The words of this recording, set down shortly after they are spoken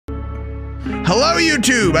Hello,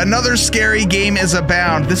 YouTube! Another scary game is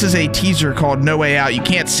abound. This is a teaser called No Way Out. You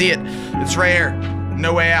can't see it. It's right here.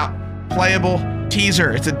 No Way Out. Playable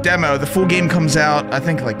teaser. It's a demo. The full game comes out, I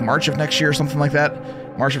think, like March of next year or something like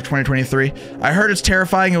that. March of 2023. I heard it's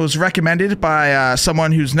terrifying. It was recommended by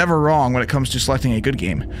someone who's never wrong when it comes to selecting a good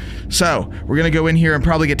game. So, we're going to go in here and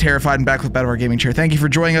probably get terrified and back with out of our gaming chair. Thank you for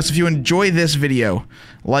joining us. If you enjoy this video,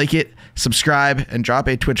 like it, subscribe, and drop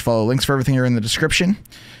a Twitch follow. Links for everything are in the description.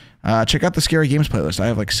 Check out the Scary Games playlist. I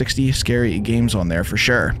have like 60 scary games on there for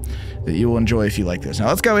sure that you will enjoy if you like this. Now,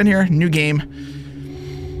 let's go in here. New game.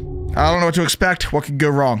 I don't know what to expect. What could go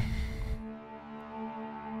wrong?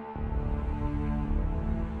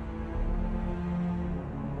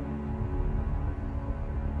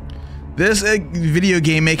 This video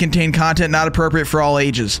game may contain content not appropriate for all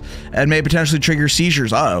ages and may potentially trigger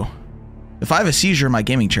seizures. Uh-oh. If I have a seizure in my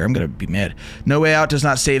gaming chair, I'm gonna be mad. No Way Out does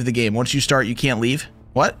not save the game. Once you start, you can't leave.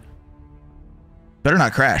 What? Better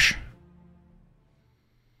not crash.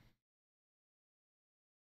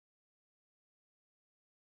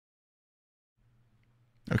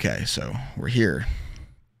 Okay, so we're here.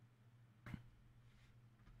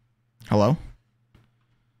 Hello?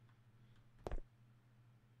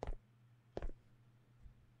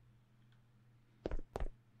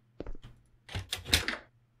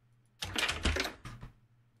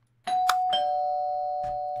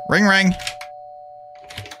 Ring, ring.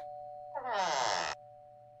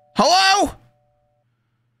 Hello?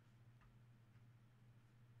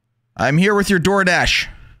 I'm here with your DoorDash.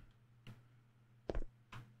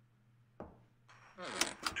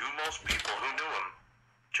 To most people who knew him,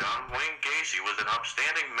 John Wayne Gacy was an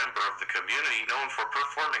upstanding member of the community known for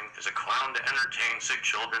performing as a clown to entertain sick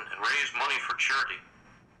children and raise money for charity.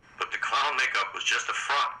 But the clown makeup was just a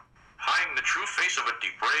front, hiding the true face of a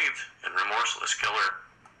depraved and remorseless killer.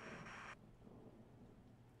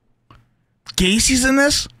 Gacy's in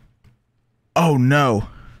this? Oh no.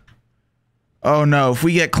 Oh no, if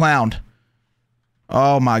we get clowned.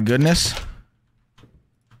 Oh my goodness.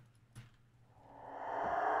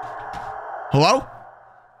 Hello?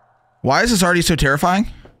 Why is this already so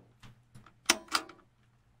terrifying?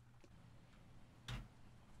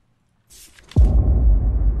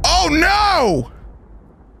 Oh no!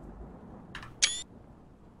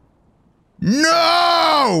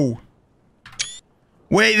 No!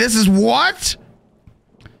 Wait, this is what?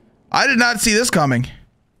 I did not see this coming.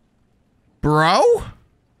 Bro?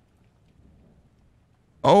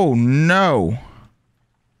 Oh no.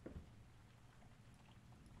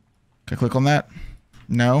 Can I click on that?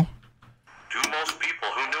 No. To most people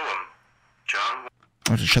who knew him, John...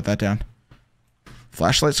 I'll have to shut that down.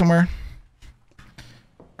 Flashlight somewhere?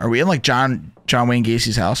 Are we in like John Wayne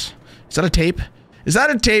Gacy's house? Is that a tape? Is that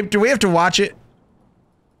a tape? Do we have to watch it?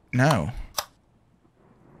 No.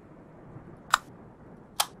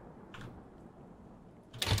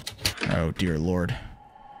 Oh dear Lord.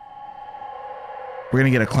 We're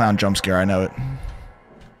gonna get a clown jump scare, I know it.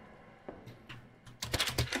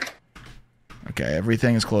 Okay,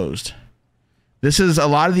 everything is closed. This is a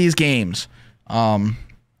lot of these games have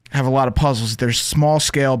a lot of puzzles. They're small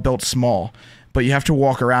scale, built small, but you have to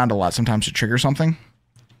walk around a lot sometimes to trigger something.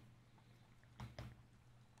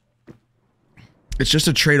 It's just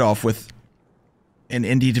a trade-off with an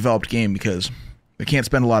indie developed game because they can't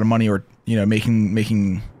spend a lot of money or, you know,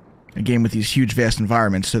 making a game with these huge vast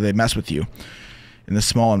environments, so they mess with you in this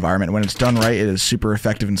small environment. When it's done right, it is super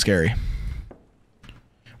effective and scary.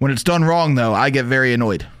 When it's done wrong, though, I get very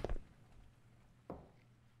annoyed.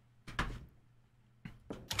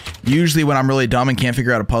 Usually when I'm really dumb and can't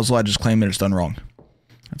figure out a puzzle, I just claim that it's done wrong.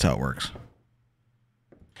 That's how it works.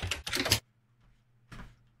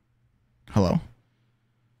 Hello?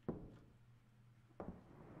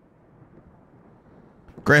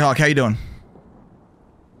 Greyhawk, how you doing?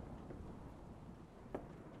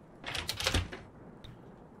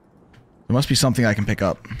 There must be something I can pick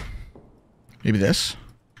up. Maybe this?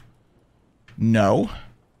 No.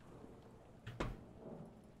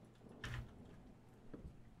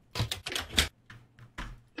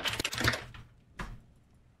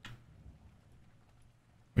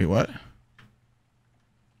 Wait, what?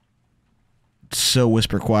 It's so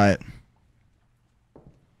whisper quiet.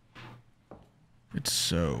 It's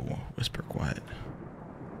so whisper quiet.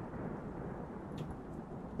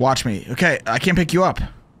 Watch me. Okay, I can't pick you up.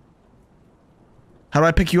 How do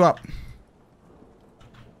I pick you up?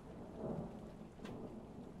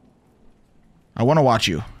 I want to watch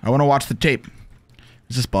you. I want to watch the tape.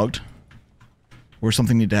 Is this bugged? Or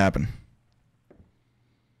something need to happen?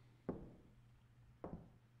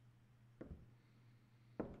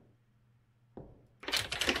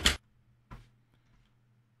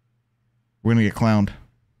 We're gonna get clowned.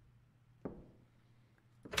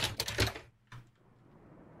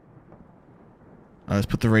 Let's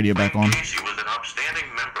put the radio back on. Gacy was an upstanding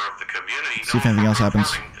member of the community. See if anything else happens.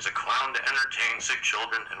 As a clown to entertain sick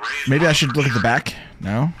children and raise Maybe I money should for look at the charity. back.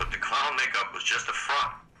 No. But the clown makeup was just a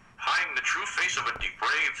front, hiding the true face of a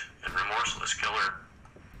depraved and remorseless killer.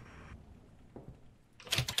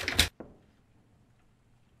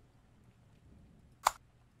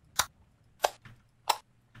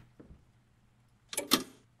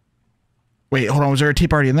 Wait, hold on. Was there a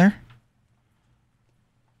tape already in there?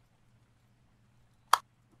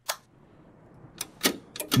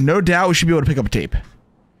 No doubt we should be able to pick up a tape.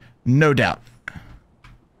 No doubt.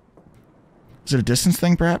 Is it a distance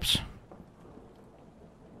thing, perhaps?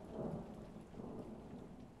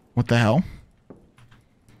 What the hell?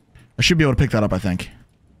 I should be able to pick that up, I think.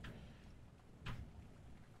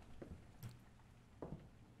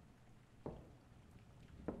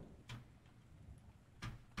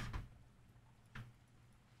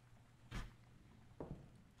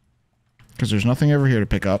 Because there's nothing over here to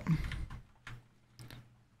pick up.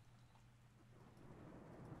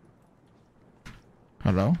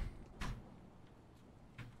 Hello?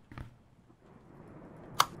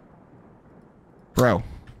 Bro.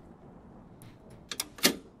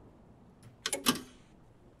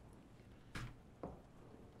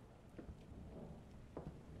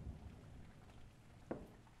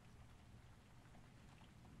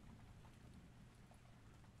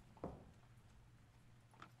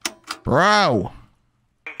 Bro.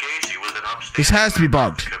 This has to be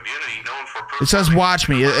bugged. It says watch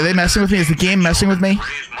me. Are they messing with me? Is the game messing with me?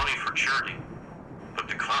 Raise money for charity. But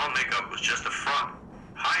the clown makeup was just a front,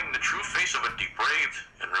 hiding the true face of a depraved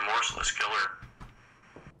and remorseless killer.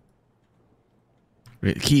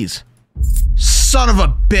 Wait, keys. Son of a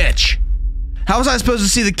bitch! How was I supposed to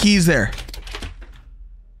see the keys there?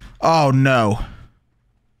 Oh no.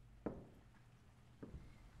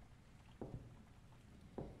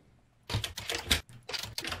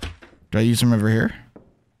 Do I use them over here?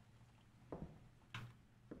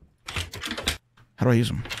 How do I use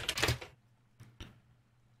them?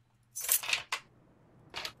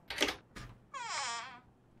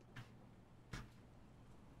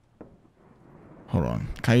 Hold on.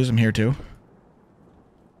 Can I use them here too?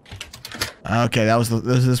 Okay, that was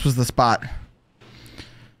this was the spot.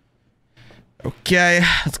 Okay,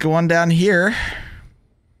 let's go on down here.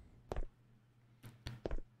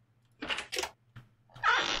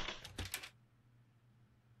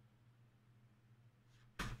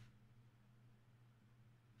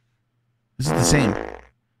 This is the same.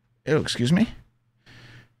 Ew, excuse me?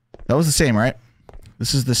 That was the same, right?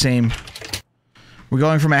 This is the same. We're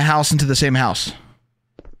going from a house into the same house.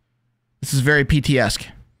 This is very PT-esque.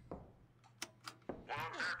 One of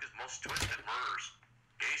America's most twisted murders.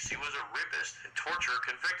 Gacy was a rapist and torturer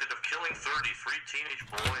convicted of killing 33 teenage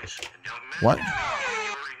boys and young men What? between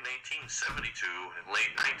January 1972 and late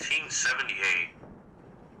 1978.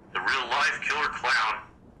 The real-life killer clown,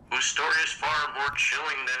 whose story is far more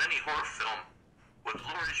chilling than any horror film, would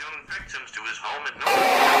lure his young victims to his home in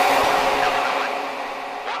Illinois.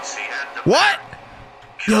 Once he had the What?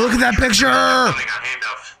 Yo, look at that picture!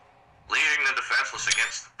 Leaving the defenseless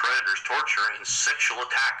against the predator's torture and sexual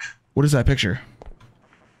attacks. What is that picture?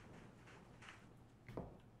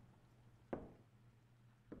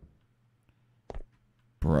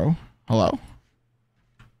 Bro? Hello?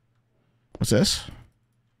 What's this?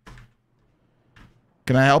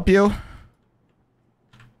 Can I help you?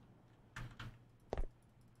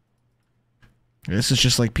 This is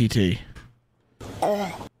just like PT.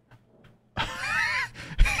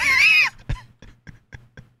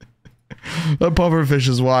 That pufferfish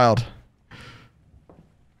is wild.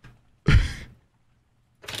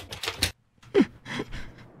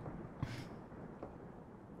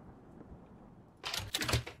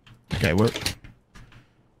 Okay, we're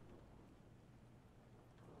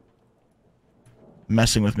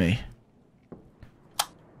messing with me.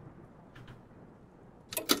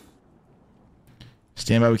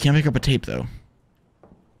 Stand by. We can't pick up a tape, though.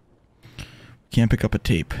 Can't pick up a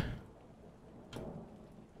tape.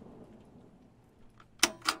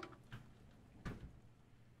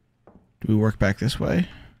 Do we work back this way?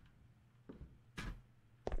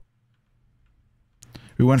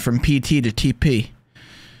 We went from PT to TP.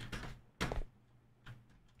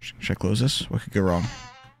 Should I close this? What could go wrong?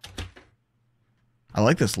 I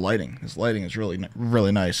like this lighting. This lighting is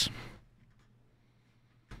really nice.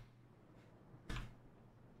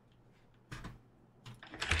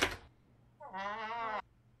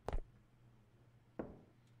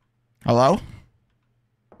 Hello?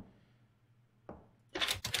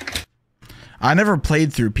 I never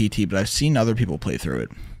played through PT, but I've seen other people play through it.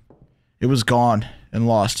 It was gone and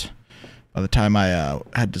lost by the time I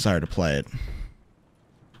had desire to play it.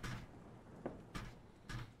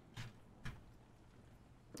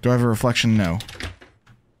 Do I have a reflection? No.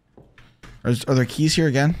 Are there keys here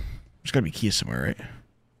again? There's gotta be keys somewhere, right?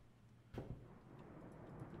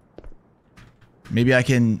 Maybe I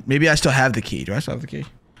can... Maybe I still have the key. Do I still have the key?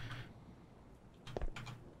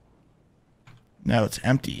 No, it's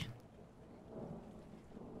empty.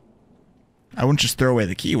 I wouldn't just throw away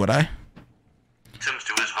the key, would I? Victims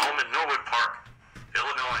to his home in Norwood Park,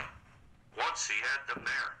 Illinois. Once he had them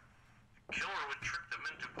there. The killer would trick them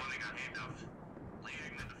into putting on handcuffs,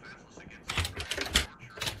 leaving the defenseless against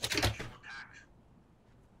torture and sexual attacks.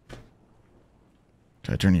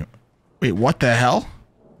 Did I turn you... Wait, what the hell?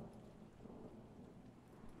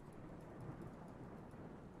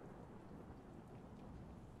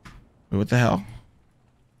 Wait, what the hell?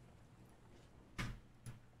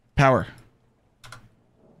 Power.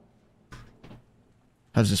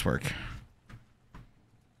 How does this work?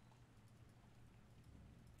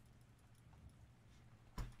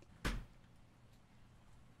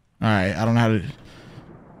 Alright, I don't know how to...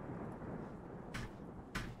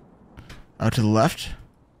 Out to the left?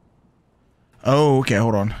 Oh, okay,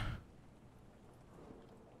 hold on.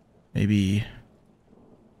 Maybe...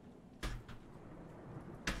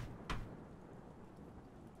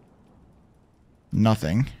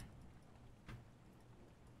 Nothing.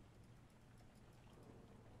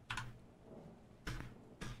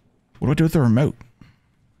 What do I do with the remote?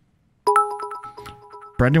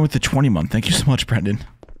 Brendan with the 20 month. Thank you so much, Brendan.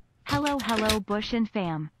 Hello, hello, Bush and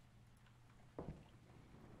fam.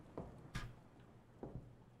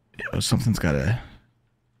 Yo, something's gotta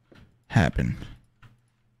happen.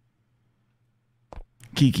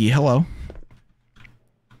 Kiki, hello.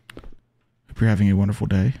 Hope you're having a wonderful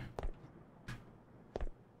day.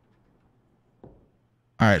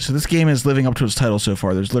 Alright, so this game is living up to its title so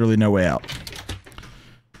far. There's literally no way out.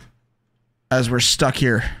 As we're stuck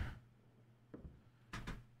here.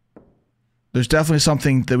 There's definitely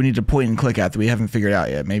something that we need to point and click at that we haven't figured out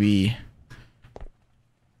yet. Maybe...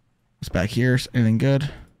 What's back here? Anything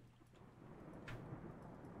good?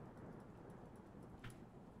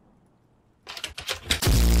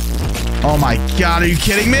 Oh my god, are you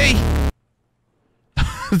kidding me?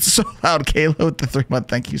 It's so loud, Kayla with the 3 month.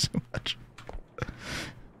 Thank you so much.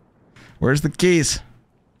 Where's the keys?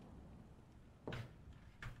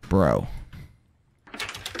 Bro.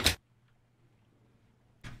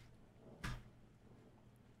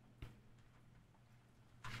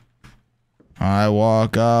 I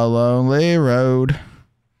walk a lonely road.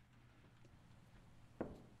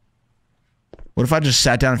 What if I just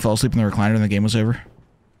sat down and fell asleep in the recliner and the game was over?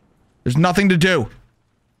 There's nothing to do.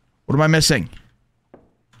 What am I missing?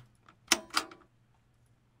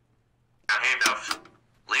 Handcuffs,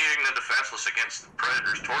 leaving the defenseless against the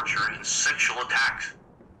predator's torture and sexual attacks.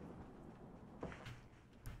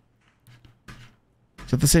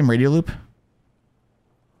 Is that the same radio loop?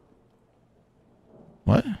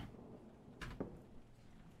 What?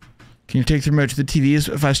 Can you take the remote to the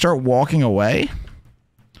TVs? If I start walking away,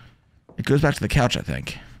 it goes back to the couch, I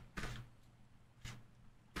think.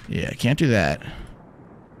 Yeah, I can't do that.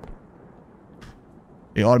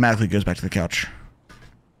 It automatically goes back to the couch.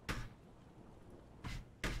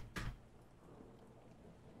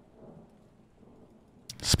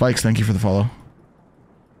 Spikes, thank you for the follow.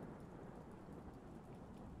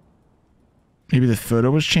 Maybe the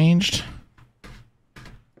photo was changed?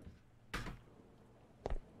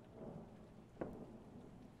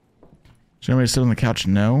 Is there anybody sit on the couch?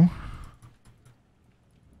 No.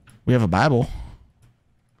 We have a Bible.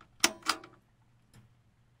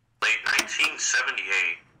 Late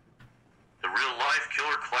 1978. The real-life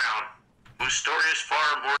killer clown, whose story is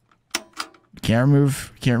far more Can't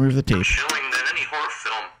remove the tape. chilling than any horror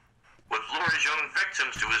film, would lure his young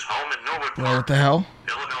victims to his home in Norwood Well, Park, what the hell?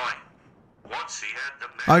 Illinois. Once he had them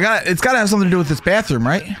there, It's gotta have something to do with this bathroom,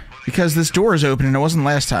 right? Because this door is open and it wasn't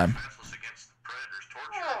last time. defenseless against the predator's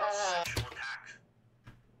torture and sexual attacks.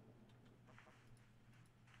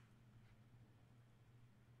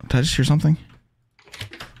 Did I just hear something?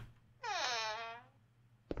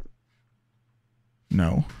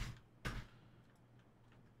 No.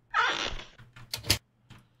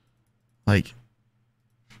 Like,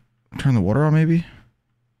 turn the water on maybe?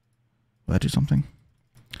 Will that do something?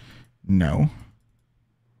 No.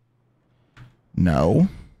 No.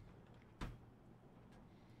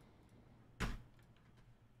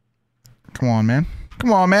 Come on, man.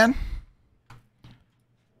 Come on, man.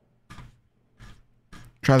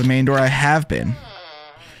 Try the main door. I have been.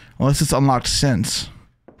 Unless it's unlocked since.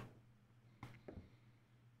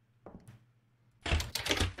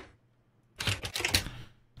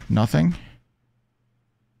 Nothing.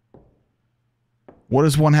 What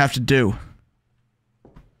does one have to do?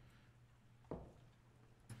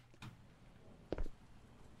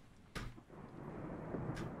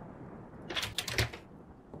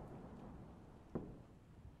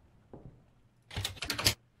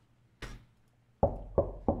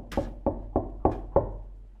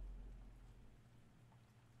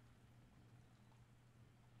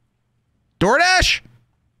 DoorDash?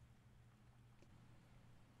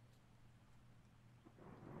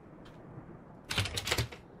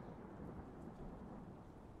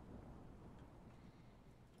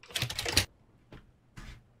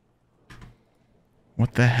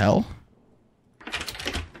 What the hell?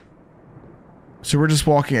 So we're just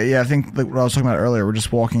walking. Yeah, I think like what I was talking about earlier. We're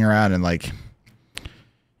just walking around and like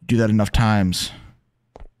do that enough times,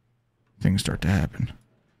 things start to happen.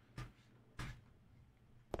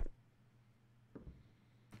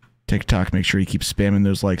 TikTok, make sure you keep spamming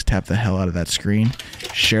those likes. Tap the hell out of that screen.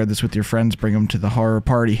 Share this with your friends. Bring them to the horror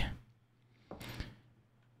party.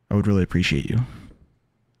 I would really appreciate you.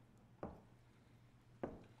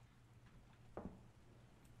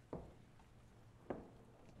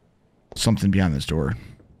 Something behind this door.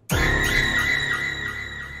 Real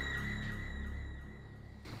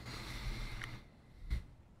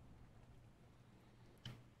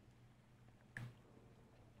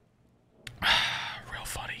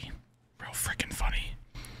funny. Real freaking funny.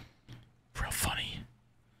 Real funny.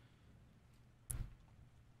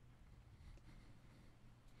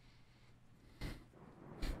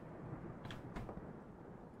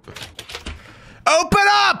 Open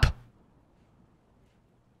up!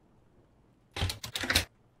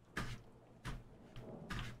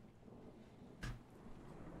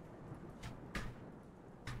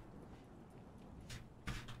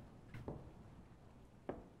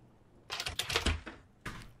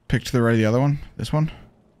 Pick to the right of the other one? This one?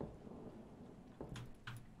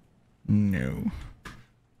 No.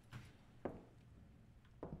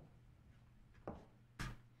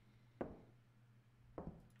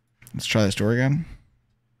 Let's try this door again.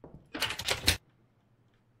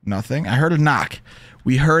 Nothing. I heard a knock.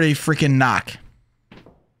 We heard a freaking knock.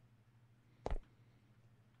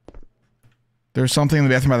 There's something in the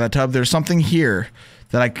bathroom by that tub. There's something here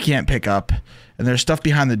that I can't pick up. And there's stuff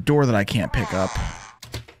behind the door that I can't pick up.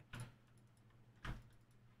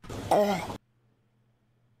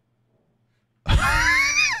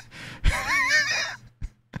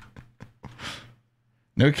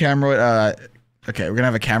 No camera. Okay, we're gonna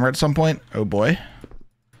have a camera at some point. Oh boy.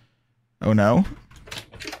 Oh no.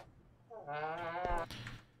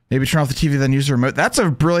 Maybe turn off the TV, then use the remote. That's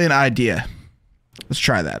a brilliant idea. Let's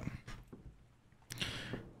try that.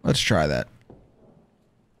 Let's try that.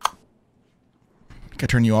 Can I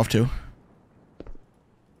turn you off too?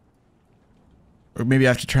 Or maybe I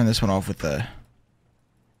have to turn this one off with the...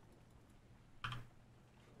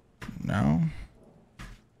 No.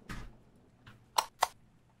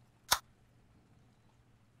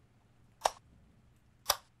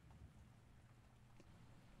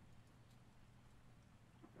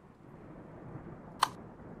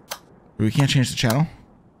 We can't change the channel?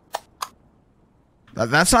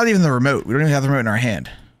 That's not even the remote. We don't even have the remote in our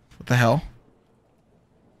hand. What the hell?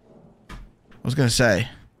 I was gonna say.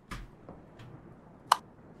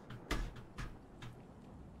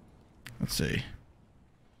 Let's see.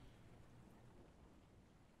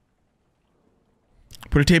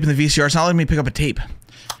 Put a tape in the VCR. It's not letting me pick up a tape.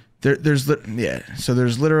 There's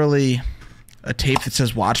literally a tape that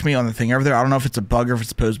says "Watch Me" on the thing over there. I don't know if it's a bug or if it's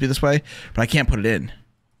supposed to be this way, but I can't put it in.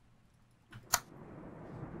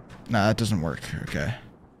 No, that doesn't work. Okay.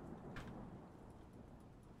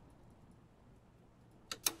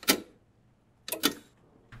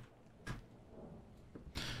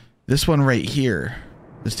 This one right here,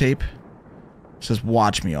 this tape, says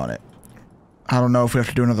 "Watch Me" on it. I don't know if we have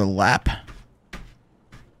to do another lap,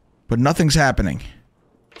 but nothing's happening.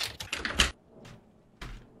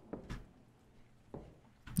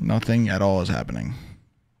 Nothing at all is happening.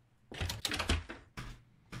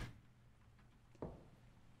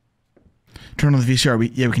 Turn on the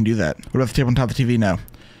VCR. Yeah, we can do that. What about the tape on top of the TV? No.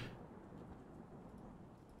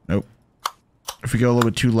 Nope. If we go a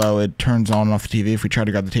little bit too low, it turns on and off the TV. If we try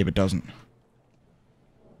to grab the tape, it doesn't.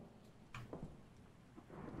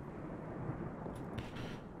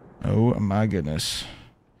 Oh my goodness.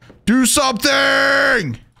 Do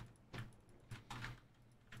something!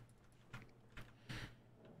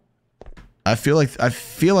 I feel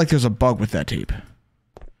like there's a bug with that tape.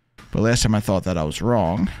 But last time I thought that I was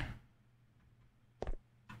wrong.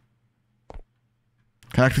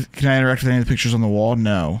 Can I interact with any of the pictures on the wall?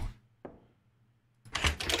 No.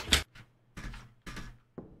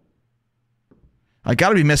 I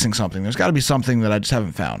gotta be missing something. There's gotta be something that I just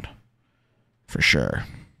haven't found. For sure.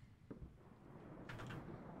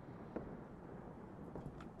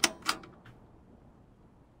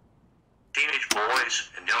 Teenage boys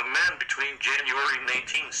and young men between January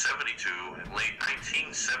 1972 and late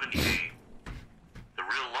 1978. The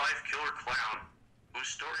real-life killer clown, whose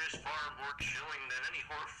story is far more chilling than any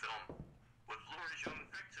horror film, would lure his young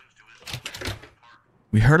victims to his open park.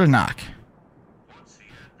 We heard a knock. Once he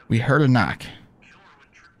had them, We heard a knock. killer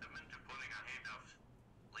would trick them into putting on handcuffs,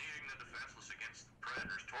 leaving them defenseless against the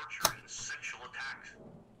predator's torture and sexual attacks.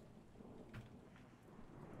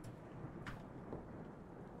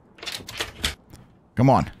 Come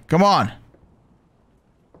on. Come on.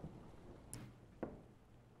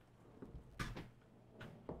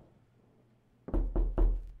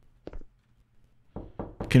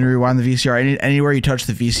 Can you rewind the VCR? Anywhere you touch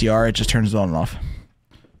the VCR, it just turns it on and off.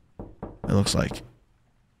 It looks like.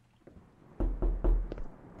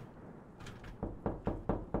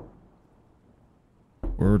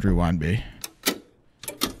 Where would rewind be? It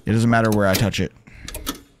doesn't matter where I touch it.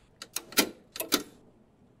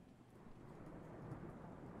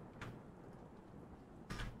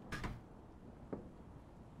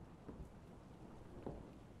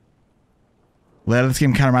 Well, this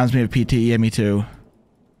game kind of reminds me of PT. Yeah, me too.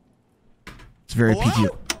 It's very PT.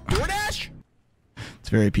 DoorDash? It's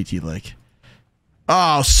very PT-like.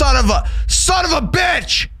 Oh, son of a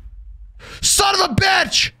bitch! Son of a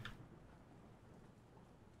bitch!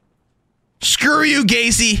 Screw you,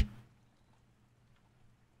 Gacy.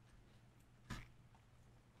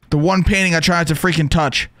 The one painting I tried to freaking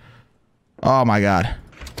touch. Oh my god.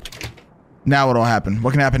 Now what'll happen?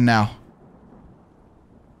 What can happen now?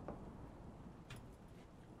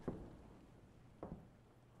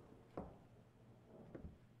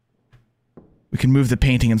 We can move the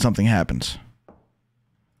painting and something happens.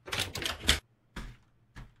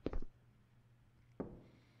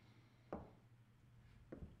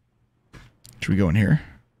 Should we go in here?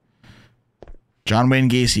 John Wayne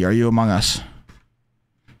Gacy, are you among us?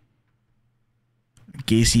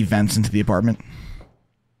 Gacy vents into the apartment.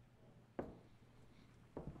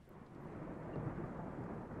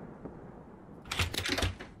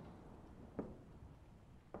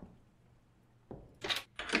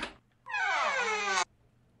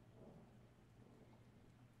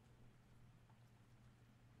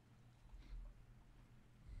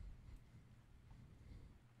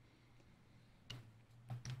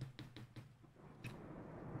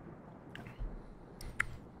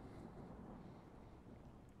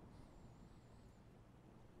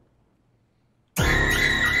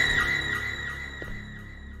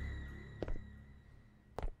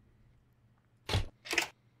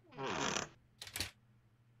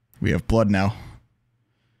 We have blood now.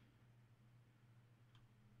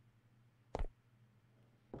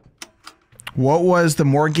 What was the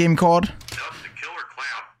morgue game called? Dubbed the Killer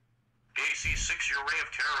Clown, Gacy's 6-year reign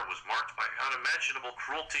of terror was marked by unimaginable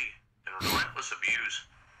cruelty and relentless abuse.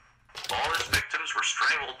 All his victims were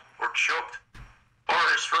strangled or choked, or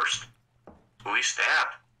his first, who he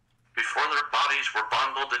stabbed, before their bodies were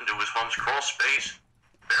bundled into his home's crawl space,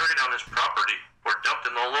 buried on his property, or dumped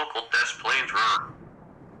in the local Des Plaines River.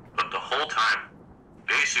 But the whole time,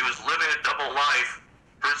 Gacy was living a double life,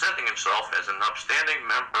 presenting himself as an upstanding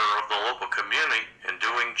member of the local community and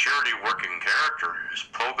doing charity work in character as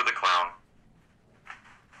Pogo the Clown.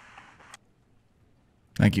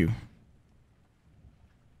 Thank you.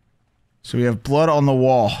 So we have blood on the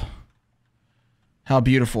wall. How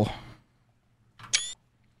beautiful.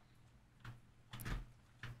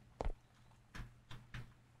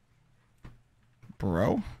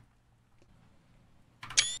 Bro?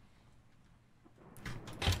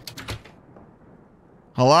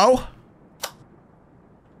 Hello?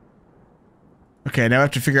 Okay, now I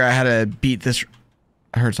have to figure out how to beat this.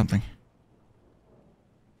 I heard something.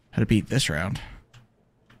 How to beat this round.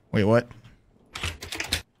 Wait, what?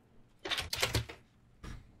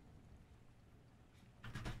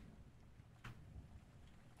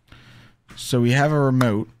 So we have a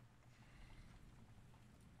remote.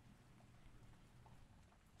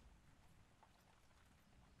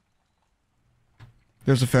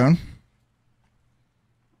 There's a phone.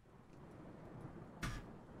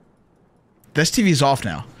 This TV's off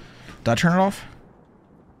now. Did I turn it off?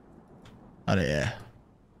 Oh, yeah.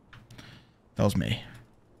 That was me.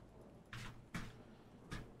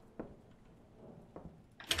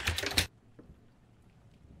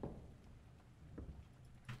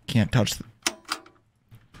 Can't touch the...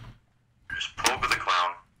 There's Pogo the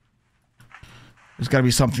Clown. There's gotta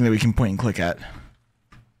be something that we can point and click at.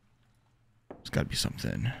 There's gotta be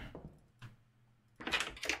something.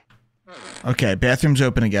 Okay, bathroom's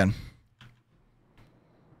open again.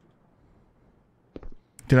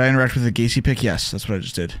 Did I interact with the Gacy pick? Yes, that's what I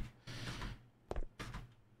just did.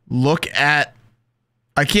 Look at...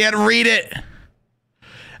 I can't read it!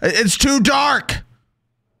 It's too dark!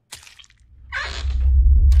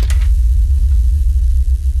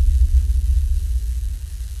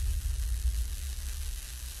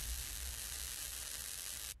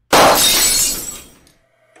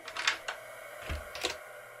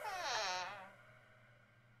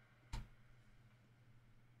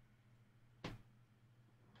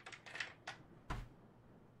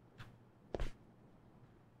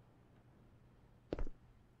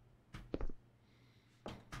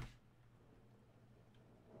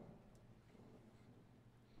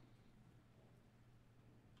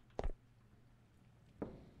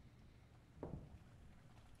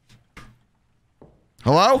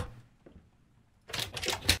 Hello?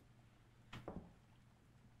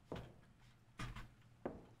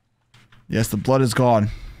 Yes, the blood is gone.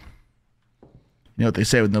 You know what they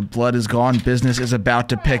say, when the blood is gone, business is about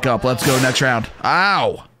to pick up. Let's go next round.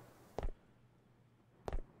 Ow!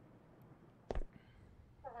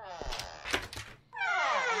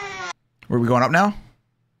 Where are we going up now?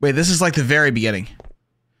 Wait, this is like the very beginning.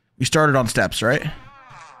 We started on steps, right?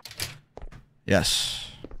 Yes.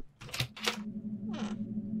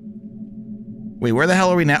 Wait, where the hell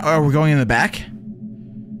are we now? Oh, we're going in the back?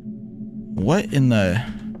 What in the...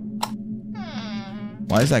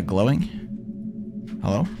 Why is that glowing?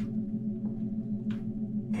 Hello?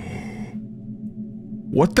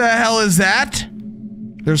 What the hell is that?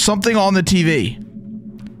 There's something on the TV.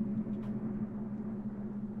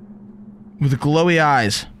 With glowy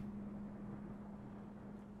eyes.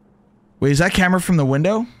 Wait, is that camera from the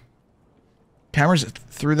window? Camera's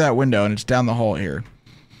through that window and it's down the hall here.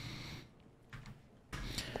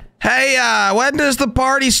 Hey, when does the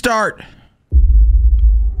party start?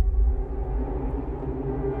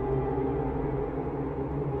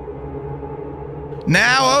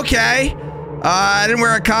 Now, okay. I didn't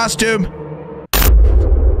wear a costume.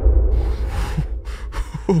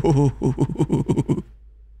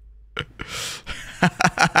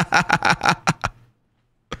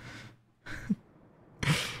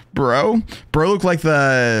 Bro looked like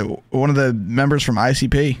one of the members from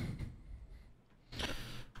ICP.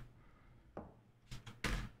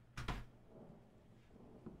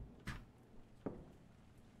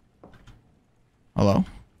 Hello?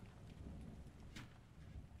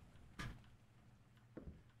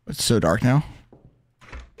 It's so dark now.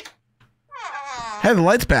 Hey, the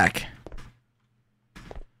light's back.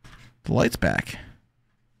 The light's back.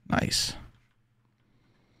 Nice.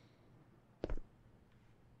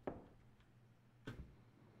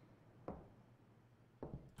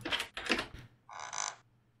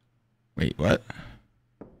 Wait, what?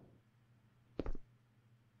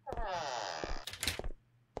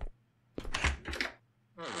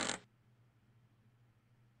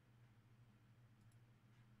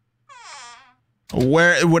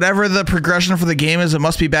 Whatever the progression for the game is, it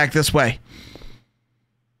must be back this way.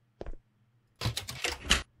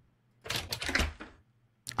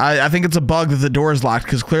 I think it's a bug that the door is locked,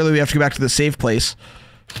 because clearly we have to go back to the safe place.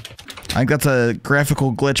 I think that's a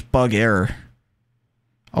graphical glitch bug error.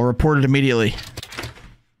 I'll report it immediately.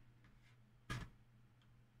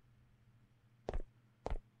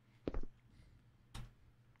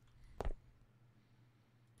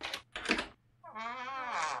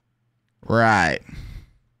 Right.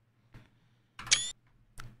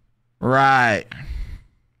 Right.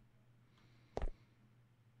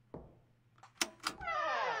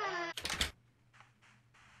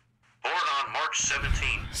 Born on March 17,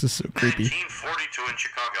 This is so creepy. 1942 in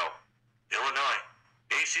Chicago, Illinois.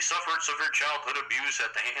 Gacy suffered severe childhood abuse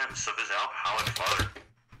at the hands of his alcoholic father.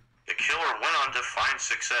 The killer went on to find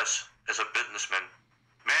success as a businessman,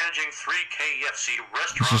 managing 3 KFC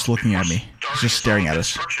restaurants. He's just looking at me. He's just staring at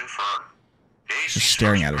us. Gacy's Just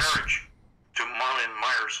staring at us. marriage to Marlon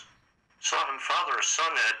Myers saw him father a son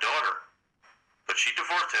and a daughter, but she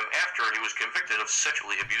divorced him after he was convicted of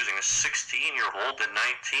sexually abusing a 16-year-old in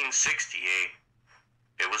 1968.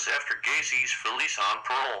 It was after Gacy's release on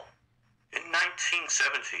parole in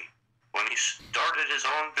 1970 when he started his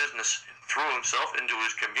own business and threw himself into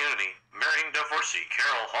his community, marrying divorcee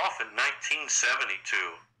Carol Hoff in 1972.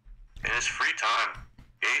 In his free time,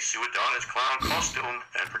 Gacy would don his clown costume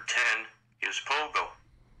and pretend he was Pogo,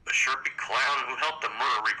 a shirky clown who helped the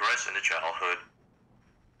murder regress into childhood.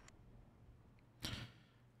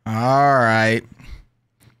 Alright.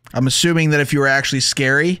 I'm assuming that if you were actually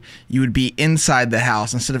scary, you would be inside the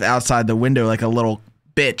house instead of outside the window like a little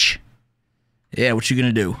bitch. Yeah, what you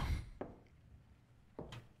gonna do?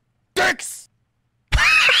 dicks!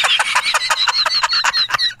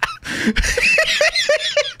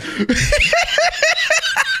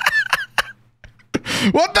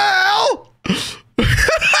 What the hell?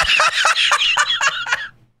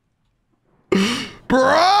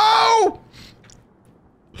 Bro!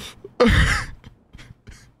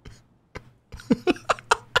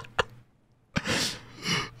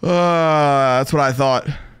 That's what I thought.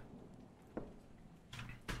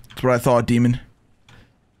 That's what I thought, demon.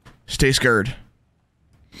 Stay scared.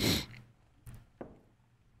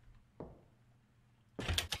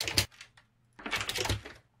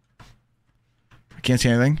 I can't see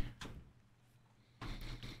anything.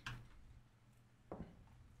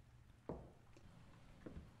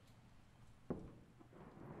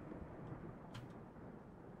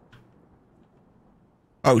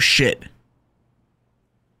 Oh shit.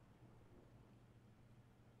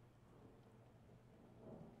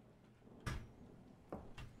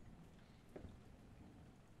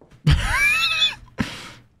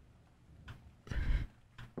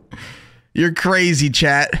 You're crazy,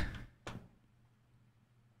 chat.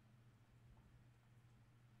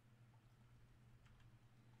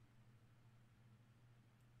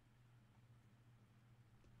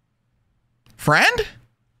 Friend?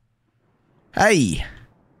 Hey.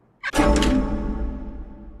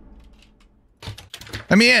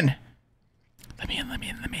 Let me in. Let me in.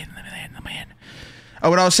 Oh,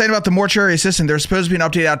 what I was saying about the mortuary assistant, there's supposed to be an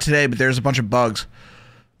update out today, but there's a bunch of bugs.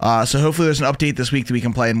 So hopefully there's an update this week that we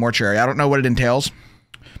can play in mortuary. I don't know what it entails.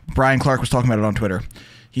 Brian Clark was talking about it on Twitter.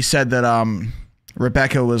 He said that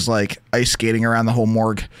Rebecca was like ice skating around the whole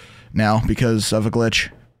morgue now because of a glitch.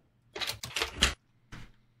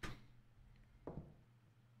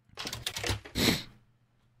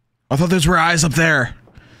 I thought those were eyes up there.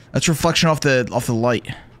 That's reflection off the light.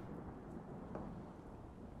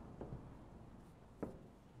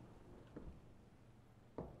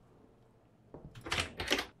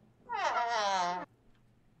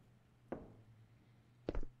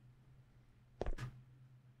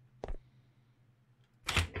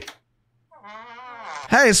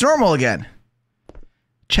 Hey, it's normal again.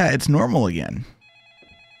 Chat, it's normal again.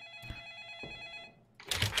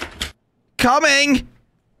 Coming!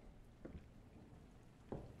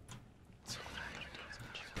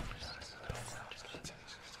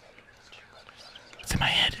 It's in my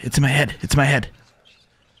head. It's in my head. It's in my head.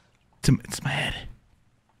 It's in my head.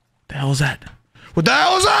 The hell is that? What the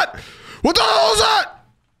hell is that? What the hell is that?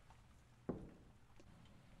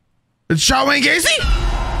 It's John Wayne Gacy?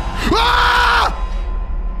 Ah!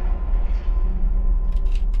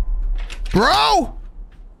 Bro!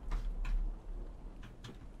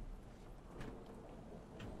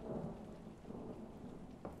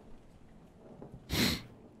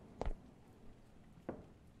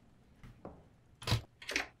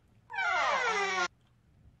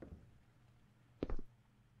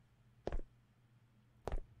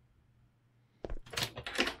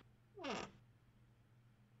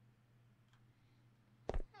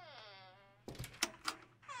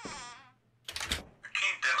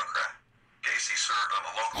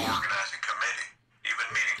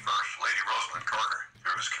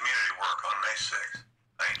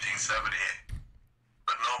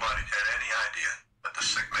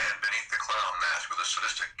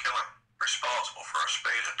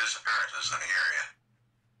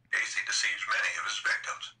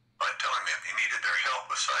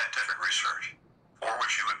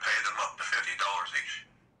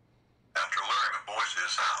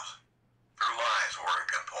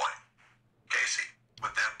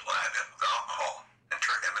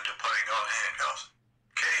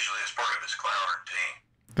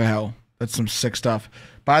 The hell? That's some sick stuff.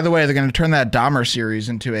 By the way, they're going to turn that Dahmer series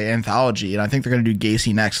into an anthology, and I think they're going to do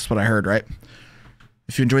Gacy next. That's what I heard, right?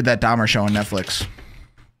 If you enjoyed that Dahmer show on Netflix,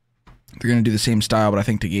 they're going to do the same style, but I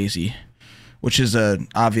think to Gacy, which is an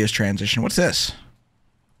obvious transition. What's this?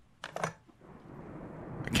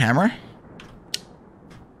 A camera?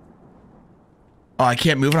 Oh, I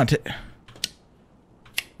can't move it on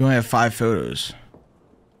we only have 5 photos.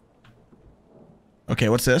 Okay,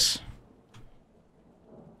 what's this?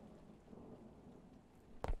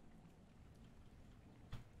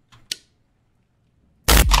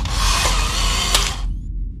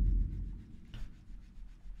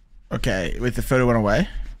 Okay, wait, the photo went away?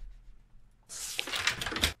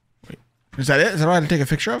 Wait, is that it? Is that all I had to take a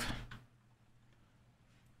picture of?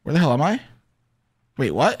 Where the hell am I?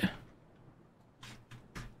 Wait, what?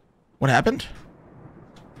 What happened?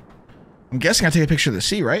 I'm guessing I take a picture of the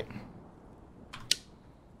sea, right?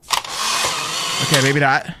 Okay, maybe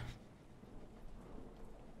not.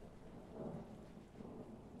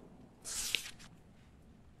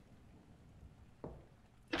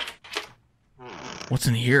 What's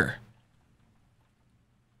in here?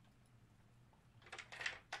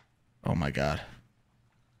 Oh my god.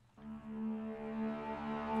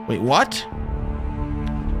 Wait, what?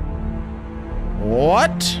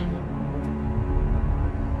 What?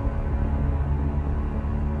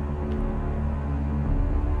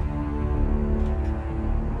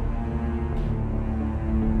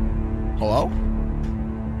 Hello?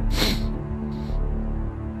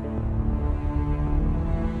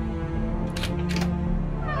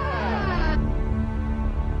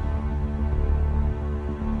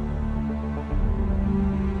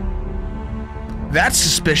 That's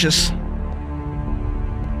suspicious.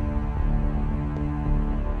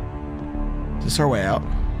 Is this our way out?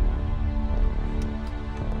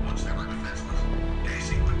 Once they were defenseless,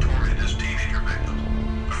 Gacy would torment his teenager victims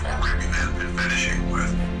before ripping them and finishing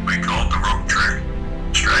with, we called the rope trick,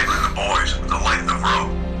 strangling the boys with a length of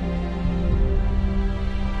rope.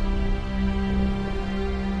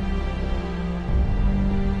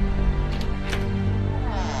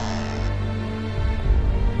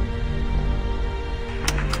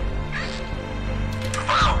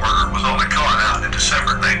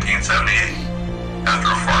 December 1978,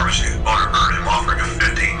 after a pharmacy owner heard him offering a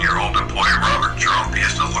 15-year-old employee, Robert Jerome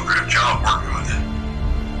Pierce, a lucrative job working with him.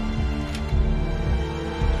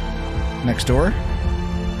 Next door?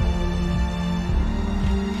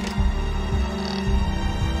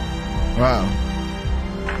 Wow.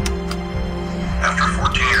 After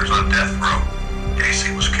 14 years on death row,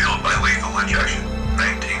 Gacy was killed by lethal injection,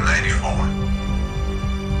 1994.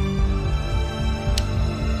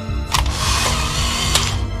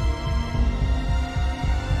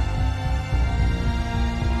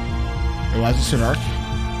 Why is it so dark?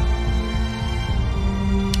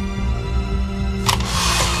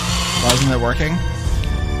 Why isn't it working?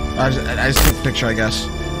 I just took a picture, I guess.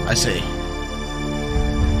 I see.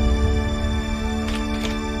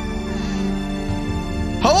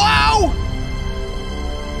 Hello?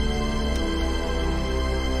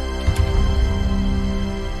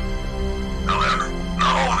 However,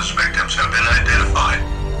 not all of his victims have been identified,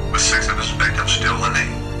 with 6 of his victims still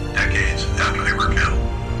unnamed, decades after they were killed.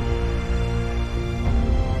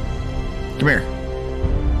 Come here.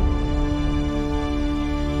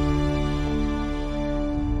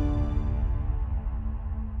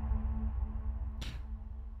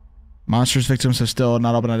 Monsters victims have still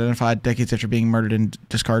not all been identified decades after being murdered and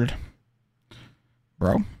discarded.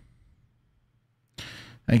 Bro.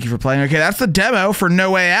 Thank you for playing. Okay, that's the demo for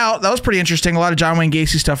No Way Out. That was pretty interesting. A lot of John Wayne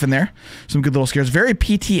Gacy stuff in there. Some good little scares. Very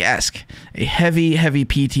PT-esque. A heavy, heavy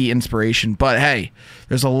PT inspiration. But hey,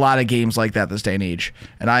 there's a lot of games like that this day and age,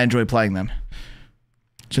 and I enjoy playing them.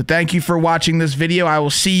 So thank you for watching this video. I will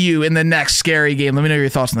see you in the next scary game. Let me know your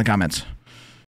thoughts in the comments.